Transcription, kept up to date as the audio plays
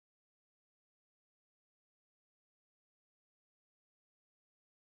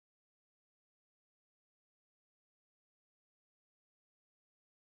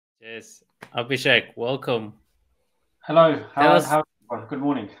Yes, Abhishek, welcome. Hello, Tell us, good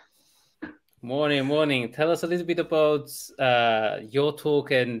morning. morning. Tell us a little bit about your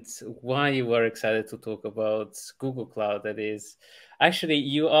talk and why you were excited to talk about Google Cloud. That is, actually,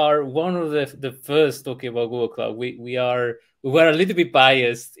 you are one of the first talking about Google Cloud. We were a little bit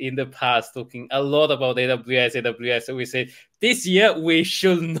biased in the past, talking a lot about AWS. So we said this year we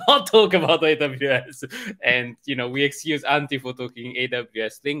should not talk about AWS, and we excuse Antti for talking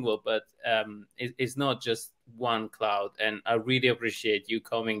AWS lingual, but it's not just one cloud. And I really appreciate you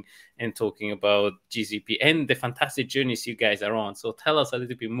coming and talking about GCP and the fantastic journeys you guys are on. So tell us a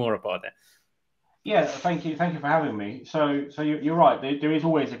little bit more about that. Yeah, thank you for having me. So you're right. There is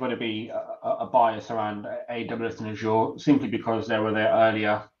always going to be a bias around AWS and Azure, simply because they were there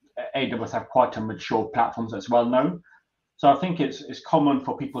earlier. AWS have quite a mature platforms that's well known. So I think it's common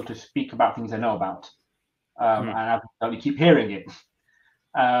for people to speak about things they know about, and you keep hearing it.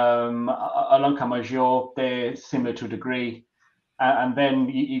 Along come Azure, they're similar to a degree, and then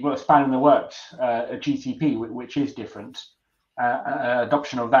you've got a span in the works, a GCP, which is different.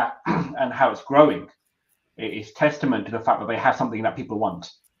 Adoption of that and how it's growing is testament to the fact that they have something that people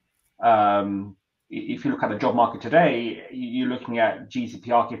want. If you look at the job market today, you're looking at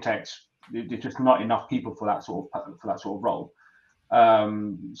GCP architects. There's just not enough people for that sort of role.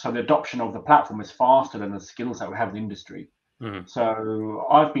 So the adoption of the platform is faster than the skills that we have in the industry. Mm-hmm. So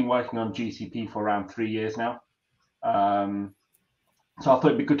I've been working on GCP for around 3 years now. So I thought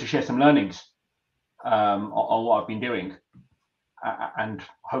it'd be good to share some learnings on what I've been doing, and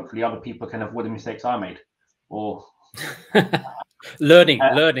hopefully other people can avoid the mistakes I made. Or learning.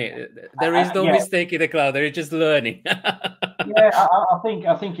 There is no mistake in the cloud. There is just learning. Yeah, I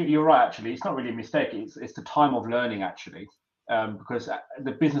think you're right. Actually, it's not really a mistake. It's the time of learning actually, because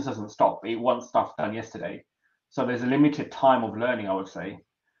the business doesn't stop. It wants stuff done yesterday, so there's a limited time of learning, I would say,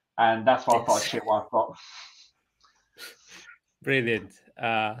 and that's why I thought I'd share what I've got. Brilliant.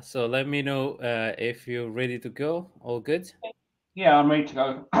 So let me know if you're ready to go. All good? Yeah, I'm ready to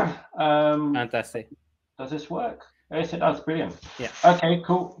go. Fantastic. Does this work? Yes, it does. Brilliant. Yeah. Okay,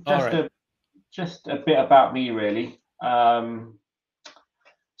 cool. Just a bit about me, really. So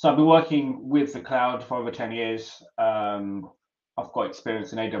I've been working with the cloud for over 10 years. I've got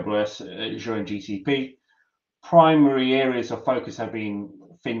experience in AWS, Azure, and GCP. Primary areas of focus have been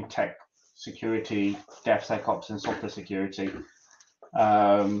fintech, security, DevSecOps, and software security.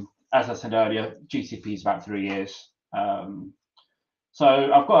 As I said earlier, GCP is about 3 years. So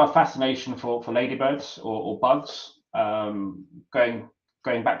I've got a fascination for ladybirds or bugs. Going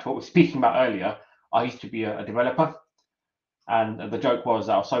back to what we were speaking about earlier, I used to be a developer, and the joke was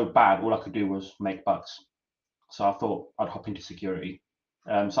that I was so bad, all I could do was make bugs. So I thought I'd hop into security.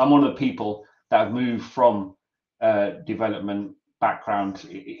 So I'm one of the people that have moved from development background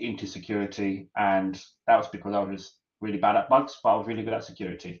into security, and that was because I was really bad at bugs, but I was really good at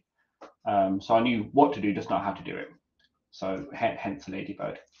security. So I knew what to do, just not how to do it. So hence the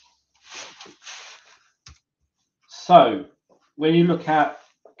ladybird. So when you look at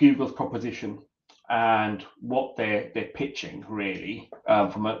Google's proposition and what they're pitching, really,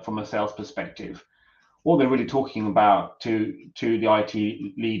 from a sales perspective, what they're really talking about to the IT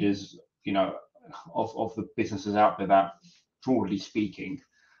leaders, of the businesses out there, that broadly speaking,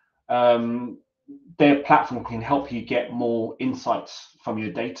 their platform can help you get more insights from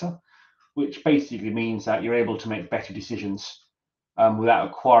your data, which basically means that you're able to make better decisions without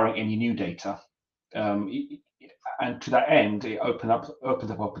acquiring any new data. And to that end, it opens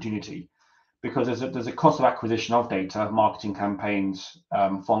up opportunity, because there's a cost of acquisition of data, marketing campaigns,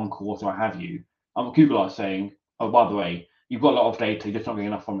 phone calls, what have you. Google are saying, oh, by the way, you've got a lot of data, you're just not getting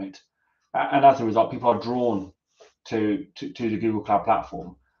enough from it. And as a result, people are drawn to the Google Cloud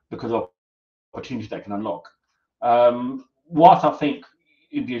Platform because of opportunities that can unlock. What I think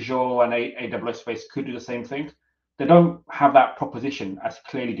in the Azure and AWS space could do the same thing, they don't have that proposition as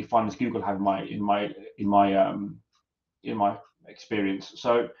clearly defined as Google have in my experience.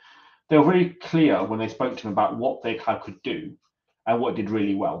 So they were very clear when they spoke to me about what their cloud could do and what it did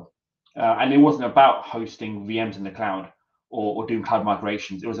really well. And it wasn't about hosting VMs in the cloud or doing cloud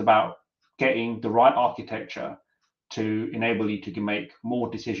migrations. It was about getting the right architecture to enable you to make more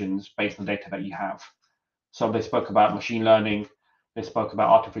decisions based on the data that you have. So they spoke about machine learning, they spoke about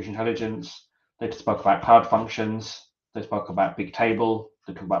artificial intelligence, they spoke about cloud functions, they spoke about big table,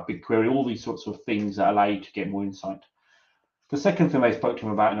 they talk about BigQuery, all these sorts of things that allow you to get more insight. The second thing they spoke to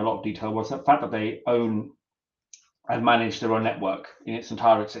him about in a lot of detail was the fact that they own and manage their own network in its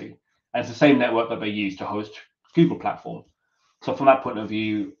entirety. And it's the same network that they use to host Google platform. So from that point of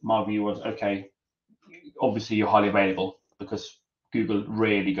view, my view was, okay, obviously you're highly available because Google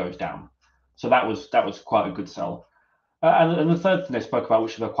really goes down. So that was quite a good sell. And the third thing they spoke about,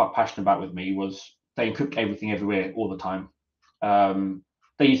 which they're quite passionate about with me, was they encrypt everything everywhere all the time.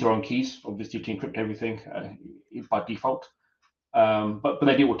 They use their own keys, obviously, to encrypt everything by default, but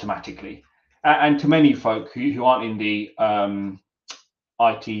they do it automatically. And to many folk who aren't in the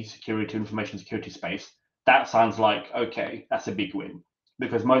IT security, information security space, that sounds like, okay, that's a big win,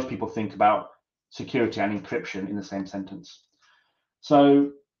 because most people think about security and encryption in the same sentence.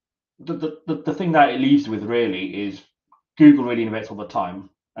 So the thing that it leaves with really is Google really innovates all the time,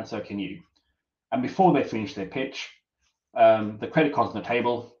 and so can you. And before they finish their pitch, the credit card's on the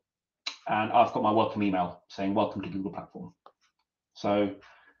table, and I've got my welcome email saying welcome to Google platform. So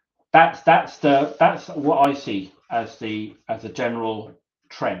that's what I see as a general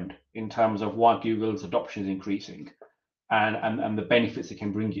trend in terms of why Google's adoption is increasing, and the benefits it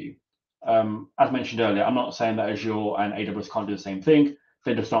can bring you. As mentioned earlier, I'm not saying that Azure and AWS can't do the same thing.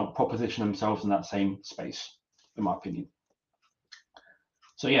 They just don't proposition themselves in that same space, in my opinion.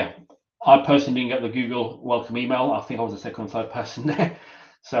 So yeah, I personally didn't get the Google welcome email. I think I was the second or third person there.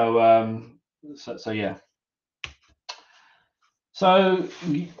 So so yeah. So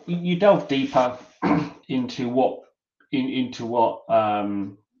you delve deeper into what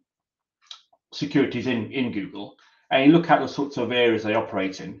security is in Google, and you look at the sorts of areas they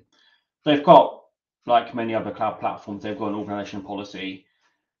operate in. They've got, like many other cloud platforms, they've got an organization policy.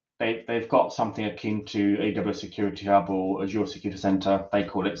 They've got something akin to AWS Security Hub or Azure Security Center. They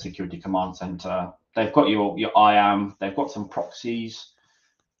call it Security Command Center. They've got your IAM. They've got some proxies.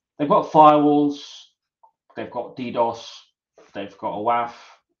 They've got firewalls. They've got DDoS. They've got a WAF,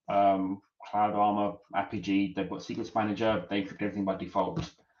 Cloud Armor, APG. They've got Secrets Manager. They encrypt everything by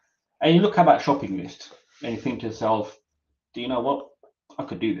default. And you look at that shopping list and you think to yourself, do you know what? I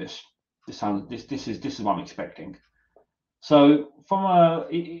could do this. This is what I'm expecting. So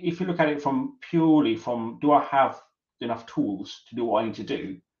if you look at it purely from, do I have enough tools to do what I need to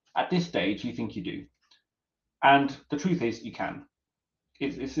do? At this stage, you think you do. And the truth is you can.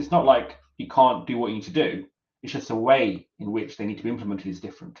 It's not like you can't do what you need to do. It's just the way in which they need to be implemented is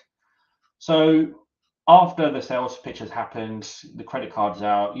different. So after the sales pitch has happened, the credit card's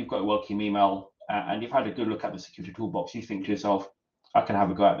out, you've got a welcome email, and you've had a good look at the security toolbox, you think to yourself, I can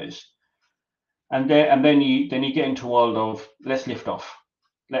have a go at this. And then you get into a world of, let's lift off.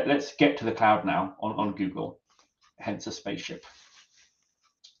 Let's get to the cloud now on Google, hence a spaceship.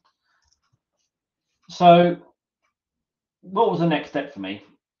 So what was the next step for me?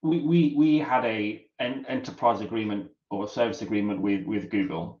 We had an enterprise agreement or a service agreement with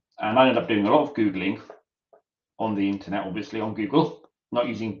Google, and I ended up doing a lot of Googling on the internet, obviously on Google, not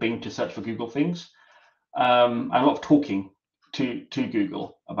using Bing to search for Google things, and a lot of talking to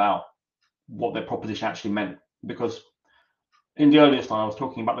Google about what their proposition actually meant. Because in the earlier slide, I was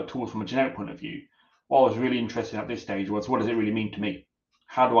talking about the tools from a generic point of view. What I was really interested in at this stage was, what does it really mean to me?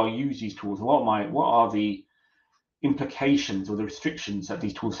 How do I use these tools? What are the implications or the restrictions that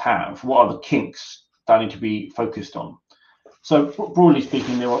these tools have? What are the kinks that I need to be focused on? So broadly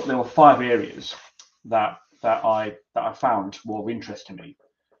speaking, there were 5 areas that I found were of interest to me.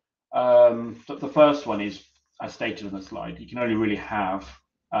 The first one is, as stated on the slide, you can only really have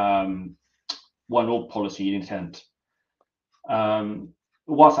one org policy in intent.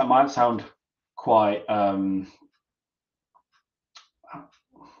 Whilst that might sound quite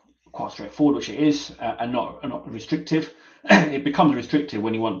straightforward, which it is, and not restrictive, it becomes restrictive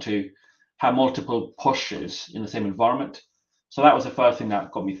when you want to have multiple postures in the same environment. So that was the first thing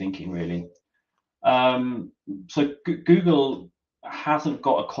that got me thinking, really. So Google hasn't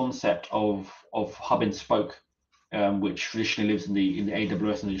got a concept of hub and spoke, which traditionally lives in the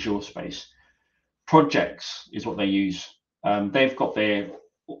AWS and Azure space. Projects is what they use. They've got their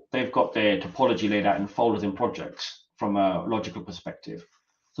topology laid out in folders and projects from a logical perspective.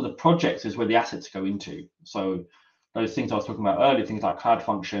 So the projects is where the assets go into. So those things I was talking about earlier, things like Cloud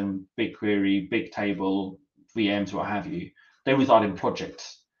Function, BigQuery, Bigtable, VMs, what have you, they reside in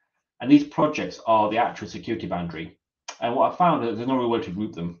projects. And these projects are the actual security boundary. And what I found is there's no real way to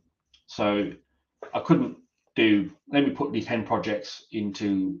group them. So I couldn't let me put these 10 projects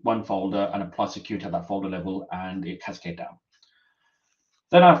into one folder and apply security at that folder level, and it cascade down.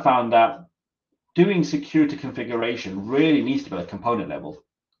 Then I found that doing security configuration really needs to be at a component level.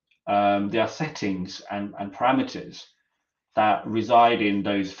 There are settings and parameters that reside in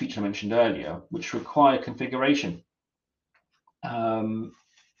those features I mentioned earlier, which require configuration.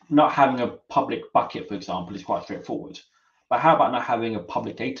 Not having a public bucket, for example, is quite straightforward. But how about not having a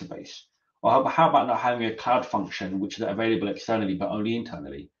public database? Or how about not having a cloud function which is available externally but only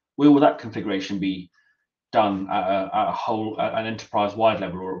internally? Where will that configuration be done at an enterprise-wide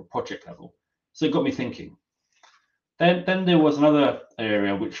level or a project level. So it got me thinking. Then there was another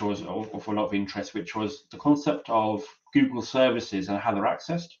area which was of a lot of interest, which was the concept of Google services and how they're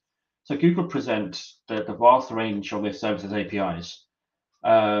accessed. So Google presents the vast range of their services APIs.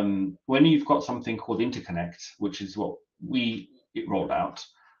 When you've got something called interconnect, which is what it rolled out,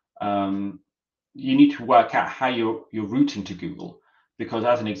 you need to work out how you're routing to Google. Because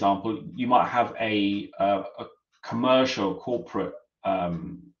as an example, you might have a commercial corporate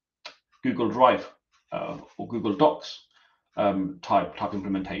Google Drive or Google Docs type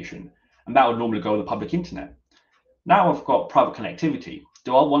implementation, and that would normally go over the public internet. Now I've got private connectivity.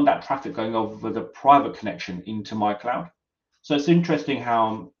 Do I want that traffic going over the private connection into my cloud? So it's interesting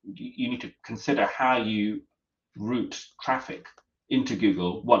how you need to consider how you route traffic into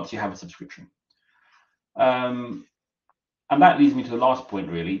Google once you have a subscription. And that leads me to the last point,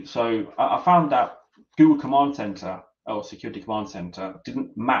 really. So I found that Google Command Center or Security Command Center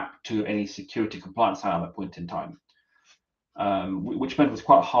didn't map to any security compliance at that point in time, which meant it was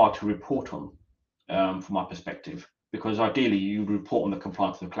quite hard to report on from my perspective, because ideally you report on the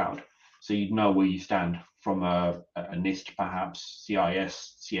compliance of the cloud, so you'd know where you stand from a NIST, perhaps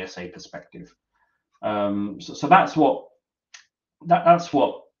CIS, CSA perspective. So that's what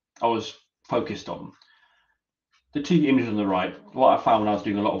I was focused on. The two images on the right, what I found when I was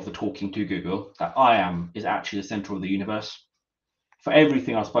doing a lot of the talking to Google, that I am is actually the center of the universe. For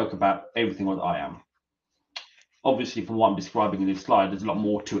everything I spoke about, everything was I am. Obviously, from what I'm describing in this slide, there's a lot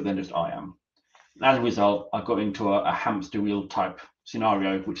more to it than just I am. As a result, I got into a hamster wheel type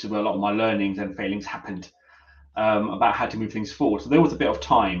scenario, which is where a lot of my learnings and failings happened, about how to move things forward. So there was a bit of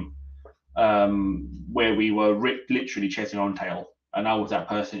time where we were literally chasing our own tail, and I was that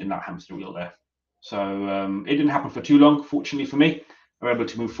person in that hamster wheel there. So it didn't happen for too long, fortunately for me. We were able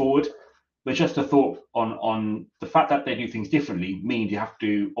to move forward. But just a thought on the fact that they do things differently means you have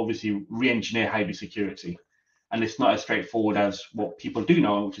to obviously re-engineer how you do security. And it's not as straightforward as what people do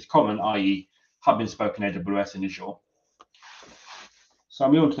know, which is common, i.e. hub and spoke in AWS and Azure. So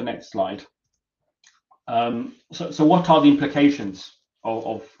I'll move on to the next slide. So what are the implications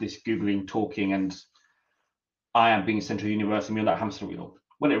of this Googling, talking, and I am being a central universe and me on that hamster wheel?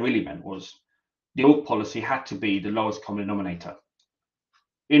 What it really meant was the org policy had to be the lowest common denominator.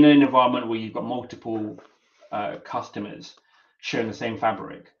 In an environment where you've got multiple customers sharing the same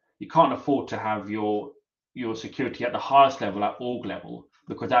fabric, you can't afford to have your security at the highest level, at org level,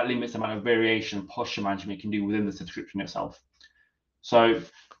 because that limits the amount of variation and posture management you can do within the subscription itself. So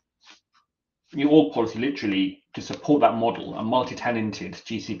your org policy, literally, to support that model, a multi-tenanted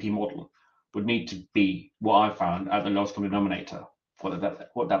GCP model, would need to be what I found at the lowest common denominator. What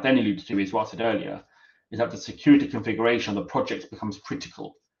that then alludes to is what I said earlier, is that the security configuration of the projects becomes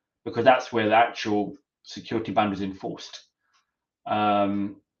critical, because that's where the actual security boundary is enforced.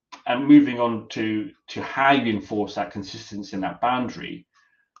 And moving on to how you enforce that consistency in that boundary,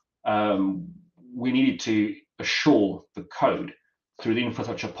 we needed to assure the code through the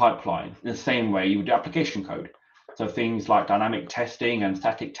infrastructure pipeline in the same way you would do application code. So things like dynamic testing and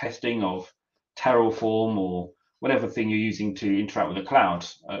static testing of Terraform or whatever thing you're using to interact with the cloud,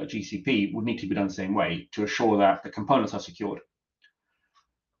 GCP, would need to be done the same way to assure that the components are secured.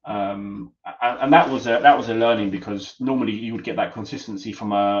 And that was a learning, because normally you would get that consistency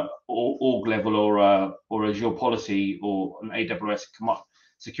from a org level or Azure policy or an AWS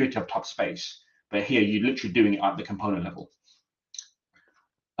security hub type space, but here you're literally doing it at the component level.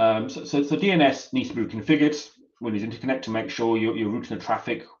 So DNS needs to be reconfigured when it's interconnect to make sure you're routing the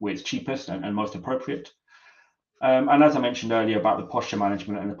traffic where it's cheapest and most appropriate. And as I mentioned earlier about the posture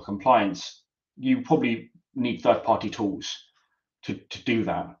management and the compliance, you probably need third-party tools to do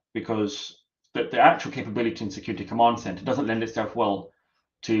that, because the actual capability in Security Command Center doesn't lend itself well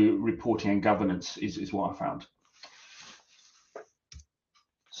to reporting and governance, is what I found.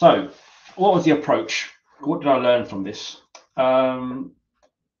 So what was the approach? What did I learn from this?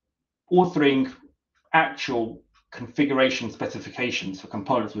 Authoring actual configuration specifications for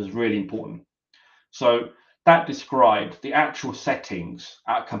components was really important. So that described the actual settings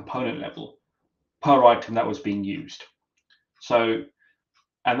at component level per item that was being used. So,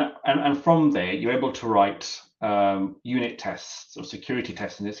 and from there, you're able to write unit tests or security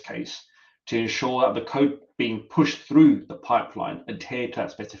tests in this case to ensure that the code being pushed through the pipeline adhere to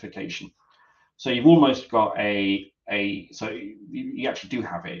that specification. So you've almost got so you actually do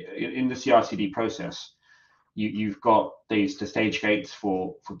have it in the CI/CD process. You've got the stage gates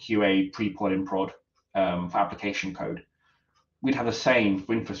for QA, pre-prod, and prod for application code. We'd have the same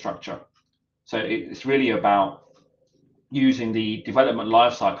for infrastructure. So it's really about using the development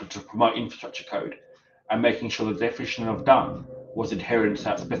lifecycle to promote infrastructure code and making sure that the definition of done was adherent to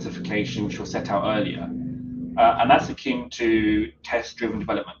that specification which was set out earlier. And that's akin to test-driven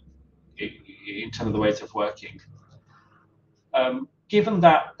development in terms of the ways of working. Given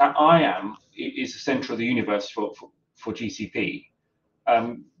that IAM is the center of the universe for GCP,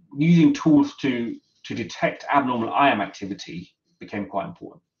 using tools to detect abnormal IAM activity became quite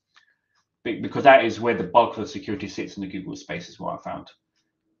important, because that is where the bulk of the security sits in the Google space, is what I found.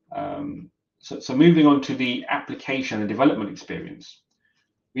 So moving on to the application and development experience,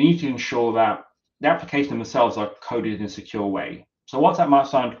 we need to ensure that the application themselves are coded in a secure way. So whilst that might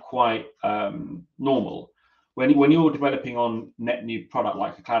sound quite normal, when you're developing on net new product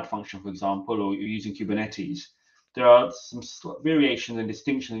like a cloud function, for example, or you're using Kubernetes, there are some variations and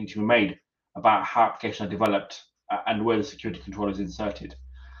distinctions that need to be made about how applications are developed and where the security control is inserted,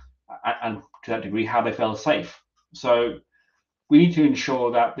 and to that degree, how they feel safe. So we need to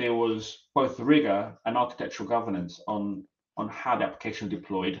ensure that there was both the rigor and architectural governance on how the application is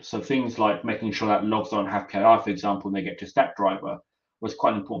deployed. So things like making sure that logs don't have PII, for example, when they get to stack driver, was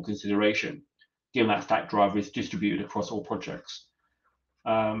quite an important consideration, given that stack driver is distributed across all projects.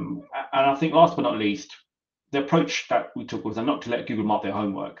 And I think last but not least, the approach that we took was not to let Google mark their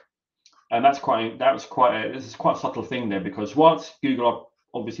homework. And this is quite a subtle thing there, because whilst Google are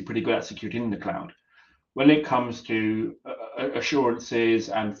obviously pretty good at security in the cloud, when it comes to assurances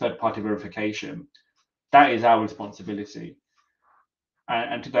and third-party verification, that is our responsibility.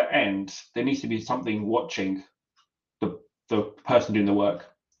 And to that end, there needs to be something watching the person doing the work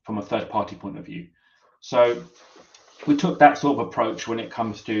from a third-party point of view. So we took that sort of approach when it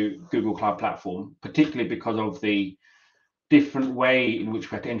comes to Google Cloud Platform, particularly because of the different way in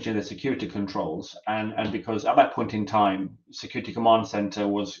which we had to engineer the security controls, and because at that point in time, Security Command Center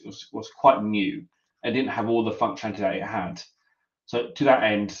was quite new and didn't have all the functionality that it had. So to that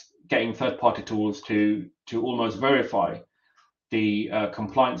end, getting third-party tools to almost verify the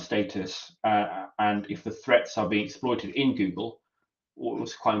compliance status and if the threats are being exploited in Google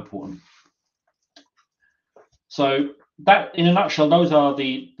was quite important. So that, in a nutshell, those are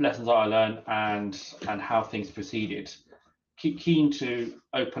the lessons that I learned and how things proceeded. Keen to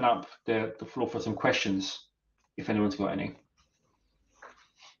open up the floor for some questions, if anyone's got any.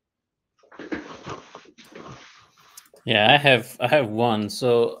 Yeah, I have one.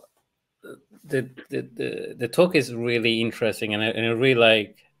 So the talk is really interesting, and I really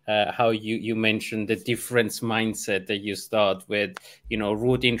like how you mentioned the different mindset that you start with,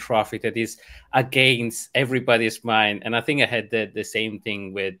 routing traffic that is against everybody's mind. And I think I had the same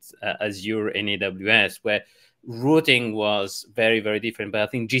thing with Azure and AWS, where routing was very, very different. But I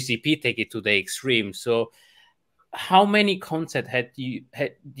think GCP take it to the extreme. So how many concepts had you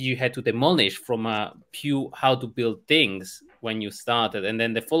had to demolish from a pure how to build things when you started? And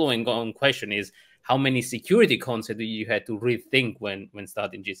then the following on question is, how many security concepts you had to rethink when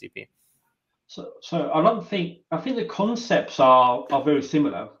starting GCP? So I think the concepts are very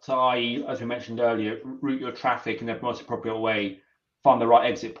similar. So i.e., as we mentioned earlier, route your traffic in the most appropriate way, find the right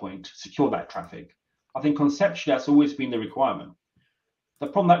exit point, secure that traffic. I think conceptually that's always been the requirement. The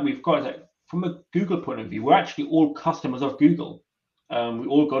problem that we've got is that from a Google point of view, we're actually all customers of Google. We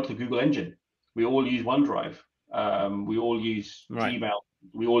all go to the Google engine. We all use OneDrive. We all use Gmail.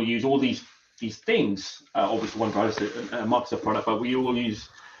 We all use all these things. Obviously, OneDrive is a Microsoft product, but we all use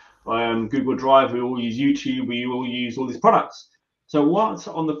Google Drive. We all use YouTube. We all use all these products. So once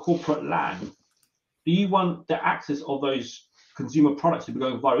on the corporate LAN, do you want the access of those consumer products to be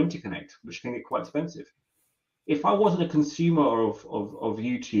going via interconnect, which can get quite expensive? If I wasn't a consumer of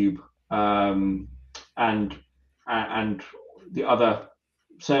YouTube and the other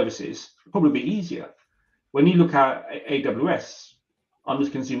services, it'd probably be easier. When you look at AWS, I'm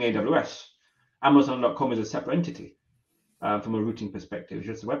just consuming AWS. Amazon.com is a separate entity from a routing perspective. It's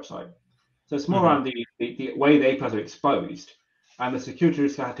just a website. So it's more around the way the APIs are exposed, and the security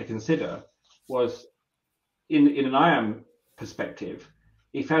risk I had to consider was in an IAM perspective.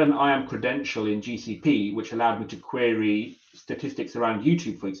 If I had an IAM credential in GCP, which allowed me to query statistics around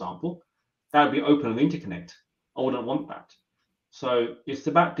YouTube, for example, that would be open on the interconnect. I wouldn't want that. So it's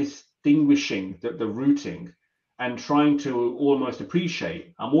about distinguishing the routing and trying to almost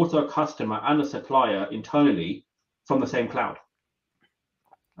appreciate I'm also a customer and a supplier internally from the same cloud.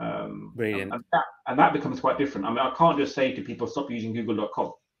 Brilliant. And that becomes quite different. I mean, I can't just say to people, stop using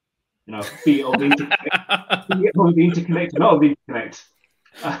google.com. Be it on the interconnect, not on the interconnect.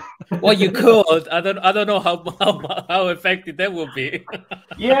 Well, you could. I don't know how effective that will be.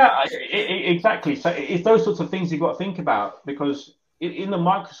 Yeah, exactly. So it's those sorts of things you've got to think about, because in the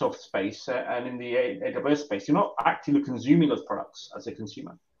Microsoft space and in the AWS space, you're not actively consuming those products as a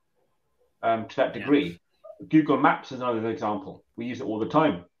consumer to that degree. Google Maps is another example. We use it all the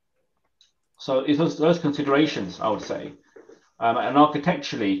time. So it's those considerations, I would say. And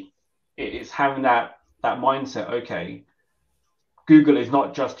architecturally, it's having that mindset. Okay, Google is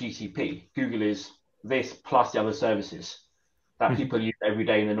not just GCP. Google is this plus the other services that people use every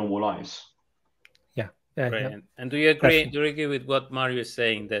day in their normal lives. Yeah. And do you agree? Do you agree with what Mario is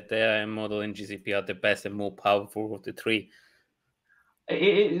saying, that the AI model and GCP are the best and more powerful of the three?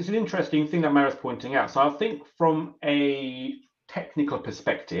 It's an interesting thing that Mario's pointing out. So I think from a technical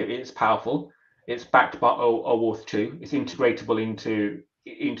perspective, it's powerful. It's backed by OAuth 2. It's integratable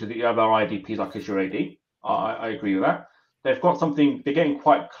into the other IDPs like Azure AD. I agree with that. They've got something. They're getting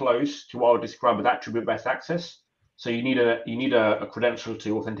quite close to what I would describe as attribute-based access. So you need a credential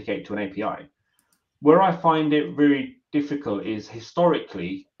to authenticate to an API. Where I find it very difficult is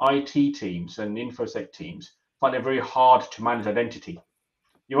historically IT teams and InfoSec teams find it very hard to manage identity.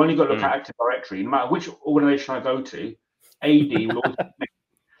 You only got to look at Active Directory. No matter which organization I go to, AD will always.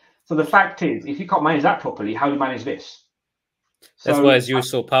 So the fact is, if you can't manage that properly, how do you manage this? That's why Azure is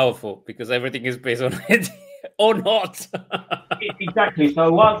so powerful, because everything is based on it or not. Exactly.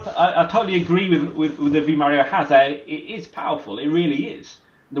 So whilst I totally agree with the view Mario has, it is powerful. It really is,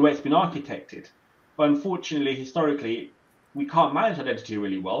 the way it's been architected. But unfortunately, historically, we can't manage identity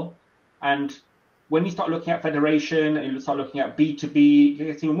really well. And when you start looking at federation and you start looking at B2B, it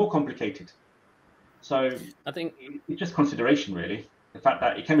gets even more complicated. So I think it's just consideration, really. The fact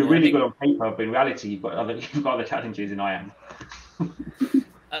that it can be really good on paper, but in reality, you've got other challenges in IAM.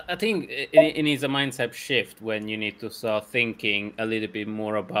 I think it needs a mindset shift when you need to start thinking a little bit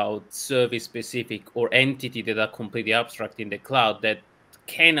more about service-specific or entity that are completely abstract in the cloud that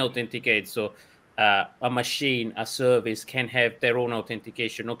can authenticate. So a machine, a service can have their own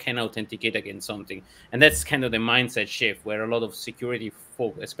authentication or can authenticate against something. And that's kind of the mindset shift where a lot of security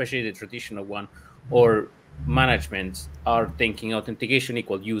folk, especially the traditional one, or management, are thinking authentication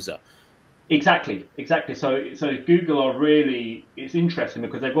equal user. Exactly. So Google are really, it's interesting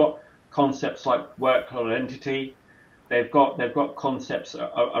because they've got concepts like workload identity. They've got concepts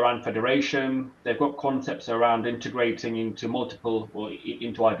around federation. They've got concepts around integrating into multiple or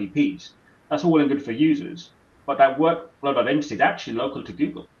into IDPs. That's all well and good for users, but that workload identity is actually local to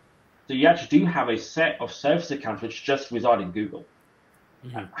Google. So you actually do have a set of service accounts which just reside in Google.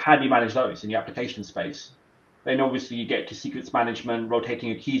 How do you manage those in the application space? Then obviously you get to secrets management, rotating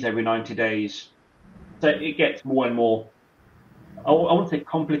your keys every 90 days. So it gets more and more, I won't say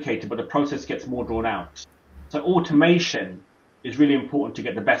complicated, but the process gets more drawn out. So automation is really important to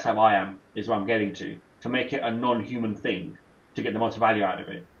get the best out of IAM, is what I'm getting to make it a non-human thing, to get the most value out of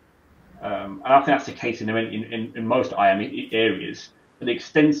it. And I think that's the case in most IAM areas. But the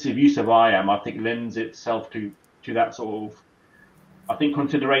extensive use of IAM, I think, lends itself to that sort of, I think,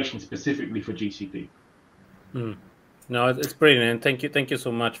 consideration specifically for GCP. No, it's brilliant. Thank you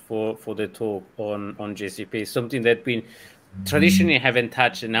so much for the talk on GCP. Something that we traditionally haven't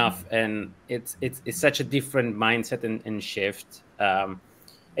touched enough, and it's such a different mindset and shift,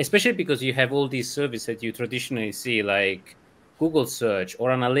 especially because you have all these services that you traditionally see, like Google search or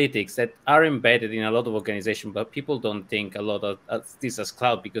analytics, that are embedded in a lot of organizations, but people don't think a lot of this as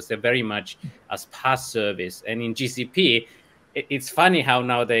cloud because they're very much as PaaS service. And in GCP, it's funny how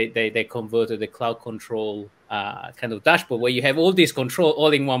now they converted the cloud control kind of dashboard where you have all this control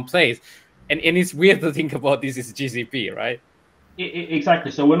all in one place. And it's weird to think about this as GCP, right? Exactly.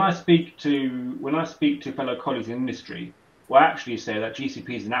 So when I speak to fellow colleagues in industry, we'll actually say that GCP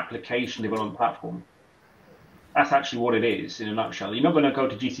is an application development platform. That's actually what it is in a nutshell. You're not going to go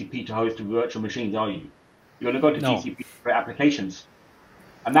to GCP to host virtual machines, are you? You're going to go to GCP for applications.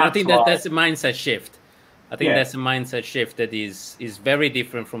 And that's I think that's a mindset shift. I think that's a mindset shift that is very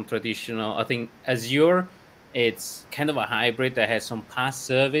different from traditional. I think Azure, it's kind of a hybrid that has some PaaS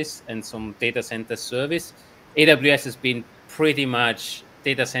service and some data center service. AWS has been pretty much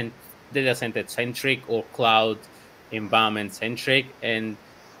data center centric or cloud environment centric, and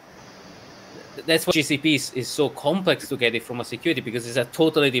that's why GCP is so complex to get it from a security, because it's a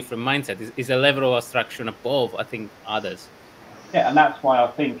totally different mindset. It's a level of abstraction above, I think, others. Yeah, and that's why I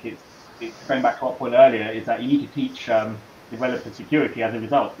think it's going back to our point earlier, is that you need to teach developers security as a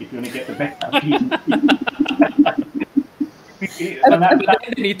result if you want to get the best out of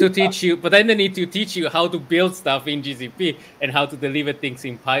But then they need to teach you how to build stuff in GCP and how to deliver things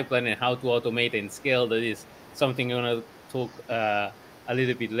in pipeline and how to automate and scale. That is something I'm going to talk a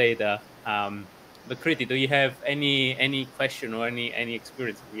little bit later. But Kriti, do you have any question or any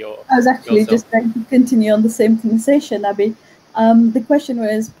experience with your? I was actually just going to continue on the same conversation, Abhi. The question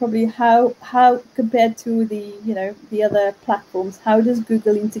was probably how compared to the other platforms, how does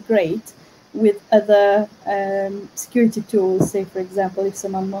Google integrate with other security tools. Say, for example, if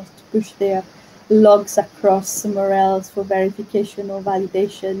someone wants to push their logs across somewhere else for verification or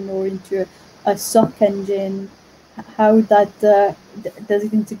validation, or into a SOC engine, how that does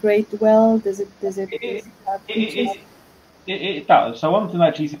it integrate well? Does it have features? It does. So one thing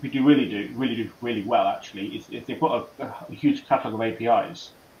that GCP do really well actually is they've got a huge catalog of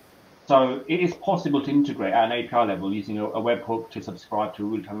APIs. So it is possible to integrate at an API level using a webhook to subscribe to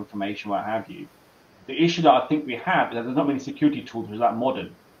real-time information, what have you. The issue that I think we have is that there's not many security tools which are that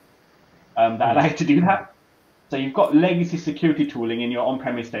modern that allow you to do that. So you've got legacy security tooling in your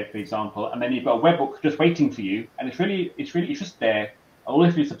on-premise state, for example, and then you've got a webhook just waiting for you, and it's just there. All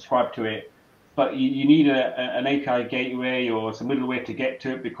if you subscribe to it, but you need an API gateway or some middleware to get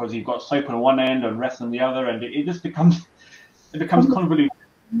to it because you've got SOAP on one end and REST on the other, and it just becomes convoluted.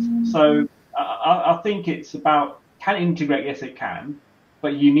 So I think it's about, can it integrate? Yes, it can,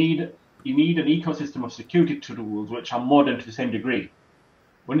 but you need an ecosystem of security tools which are modern to the same degree.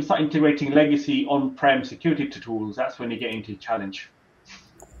 When you start integrating legacy on-prem security tools, that's when you get into a challenge.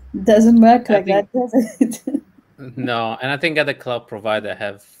 Doesn't work like that, does it? No, and I think other cloud provider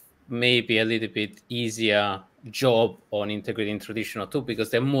have maybe a little bit easier job on integrating traditional too, because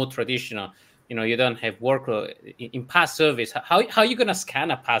they're more traditional. You don't have workload in PaaS service. How are you going to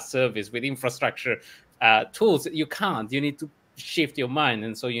scan a PaaS service with infrastructure tools? You can't. You need to shift your mind,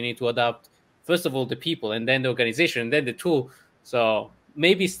 and so you need to adapt first of all the people, and then the organization, and then the tool. So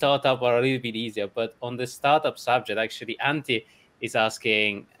maybe startup are a little bit easier, but on the startup subject, actually, Antti is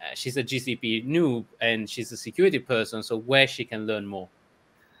asking. She's a GCP noob and she's a security person, so where she can learn more.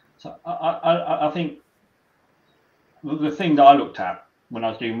 So I think the thing that I looked at when I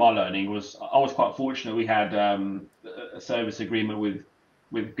was doing my learning was I was quite fortunate. We had a service agreement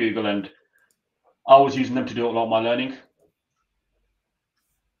with Google, and I was using them to do a lot of my learning.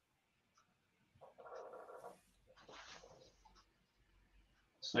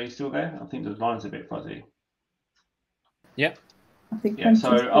 So are you still there? I think the line's a bit fuzzy. Yeah. I think so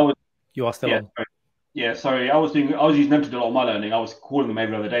I was. You are still on. Yeah, sorry. I was using them to do a lot of my learning. I was calling them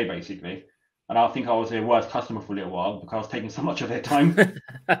every other day, basically, and I think I was their worst customer for a little while because I was taking so much of their time. But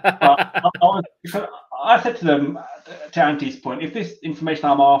I said to them, to Antti's point, if this information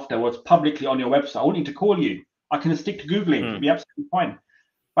I'm after was publicly on your website, I wouldn't need to call you. I can stick to Googling. It'd be absolutely fine.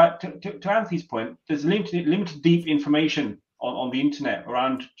 But to Antti's point, there's limited deep information on the internet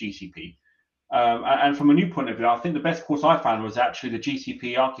around GCP. And from a new point of view, I think the best course I found was actually the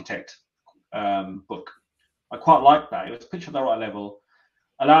GCP Architect book. I quite liked that. It was pitched at the right level,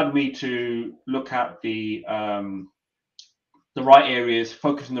 allowed me to look at the right areas,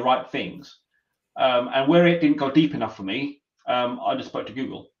 focus on the right things. And where it didn't go deep enough for me, I just spoke to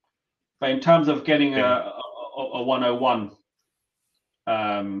Google. But in terms of getting a 101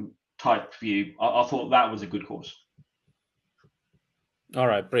 type view, I thought that was a good course. All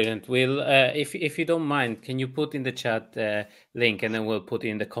right, brilliant. We'll, if you don't mind, can you put in the chat link, and then we'll put it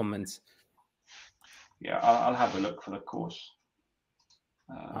in the comments. Yeah, I'll have a look for the course.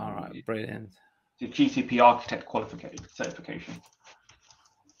 All right, brilliant. The GCP Architect certification.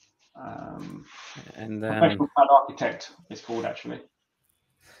 And Professional Cloud Architect is called, actually.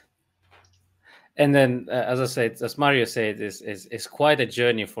 And then, as I said, as Mario said, is quite a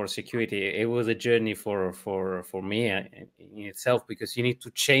journey for security. It was a journey for me in itself, because you need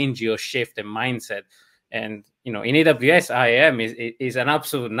to change your shift and mindset. And in AWS, IAM is an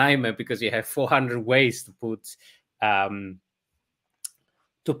absolute nightmare, because you have 400 ways to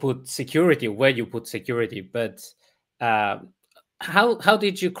put security where you put security. But how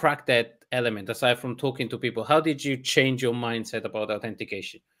did you crack that element? Aside from talking to people, how did you change your mindset about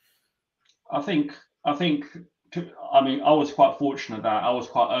authentication? I mean, I was quite fortunate that I was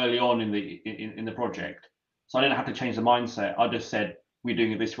quite early on in the project, so I didn't have to change the mindset. I just said, we're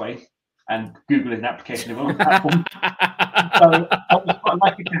doing it this way, and Google is an application development platform. So I was quite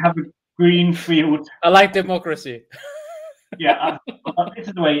lucky to have a green field. I like democracy. Yeah, this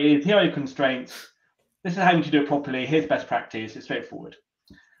is the way it is. Here are your constraints. This is how you need to do it properly. Here's best practice. It's straightforward.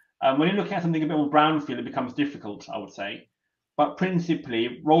 When you're looking at something a bit more brownfield, it becomes difficult, I would say. But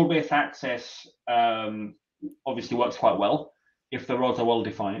principally, role-based access obviously works quite well if the roles are well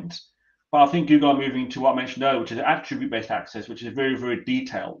defined. But I think Google are moving to what I mentioned earlier, which is attribute-based access, which is very, very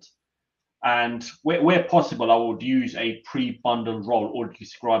detailed. And where possible, I would use a pre-bundled role already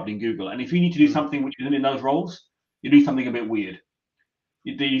described in Google. And if you need to do something which isn't in those roles, you do something a bit weird.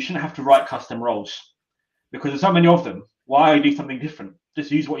 You shouldn't have to write custom roles, because there's so many of them. Why do something different?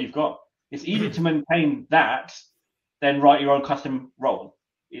 Just use what you've got. It's easier to maintain that than write your own custom role.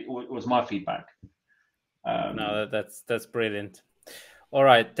 It was my feedback. No, that's brilliant. All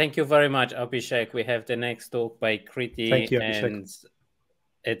right. Thank you very much, Abhishek. We have the next talk by Kriti. Thank you, Abhishek. And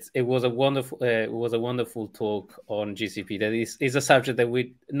it was a wonderful talk on GCP. That is a subject that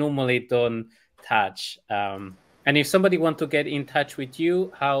we normally don't touch. And if somebody want to get in touch with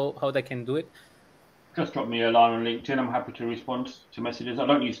you, how they can do it? Just drop me a line on LinkedIn. I'm happy to respond to messages. I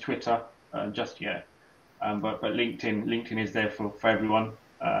don't use Twitter just yet, but LinkedIn is there for everyone.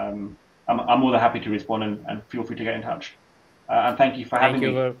 I'm more than happy to respond, and feel free to get in touch. And thank you for having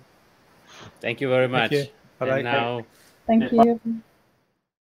me. Thank you very much. Thank you. Bye-bye. And now, Thank you.